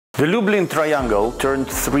The Lublin triangle turned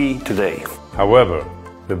 3 today. However,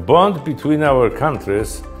 the bond between our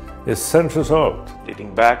countries is centuries old.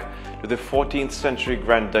 Dating back to the 14th century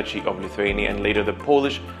Grand Duchy of Lithuania and later the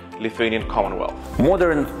Polish-Lithuanian Commonwealth.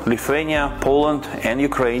 Modern Lithuania, Poland and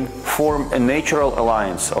Ukraine form a natural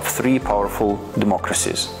alliance of 3 powerful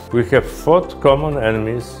democracies. We have fought common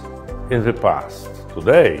enemies in the past.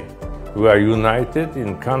 Today, we are united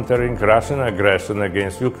in countering Russian aggression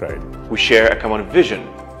against Ukraine. We share a common vision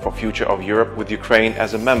for future of Europe with Ukraine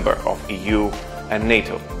as a member of EU and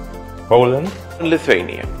NATO. Poland And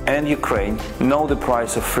Lithuania And Ukraine know the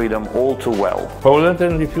price of freedom all too well. Poland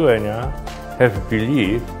and Lithuania have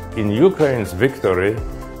believed in Ukraine's victory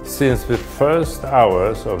since the first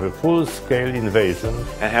hours of a full-scale invasion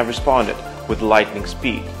and have responded with lightning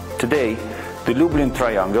speed. Today, the Lublin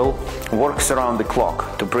triangle works around the clock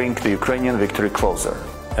to bring the Ukrainian victory closer.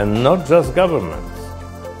 and not just governments.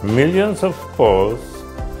 Millions of Poles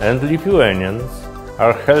and Lithuanians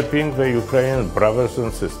are helping the Ukrainian brothers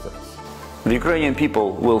and sisters. The Ukrainian people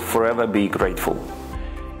will forever be grateful.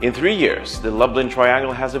 In 3 years, the Lublin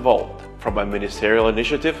Triangle has evolved from a ministerial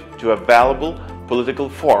initiative to a valuable political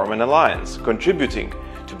forum and alliance, contributing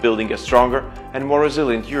to building a stronger and more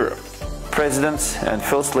resilient Europe. Presidents and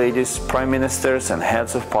first ladies, prime ministers and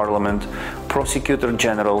heads of parliament, prosecutor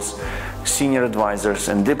generals, senior advisors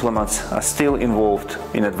and diplomats are still involved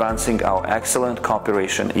in advancing our excellent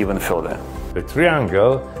cooperation even further. The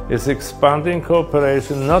Triangle is expanding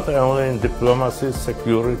cooperation not only in diplomacy,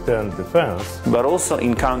 security and defense, but also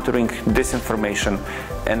in countering disinformation,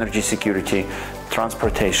 energy security,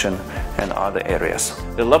 transportation and other areas.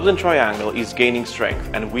 The Lublin Triangle is gaining strength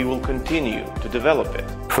and we will continue to develop it.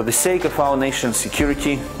 For the sake of our nation's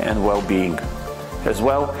security and well-being, as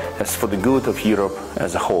well as for the good of Europe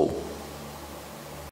as a whole.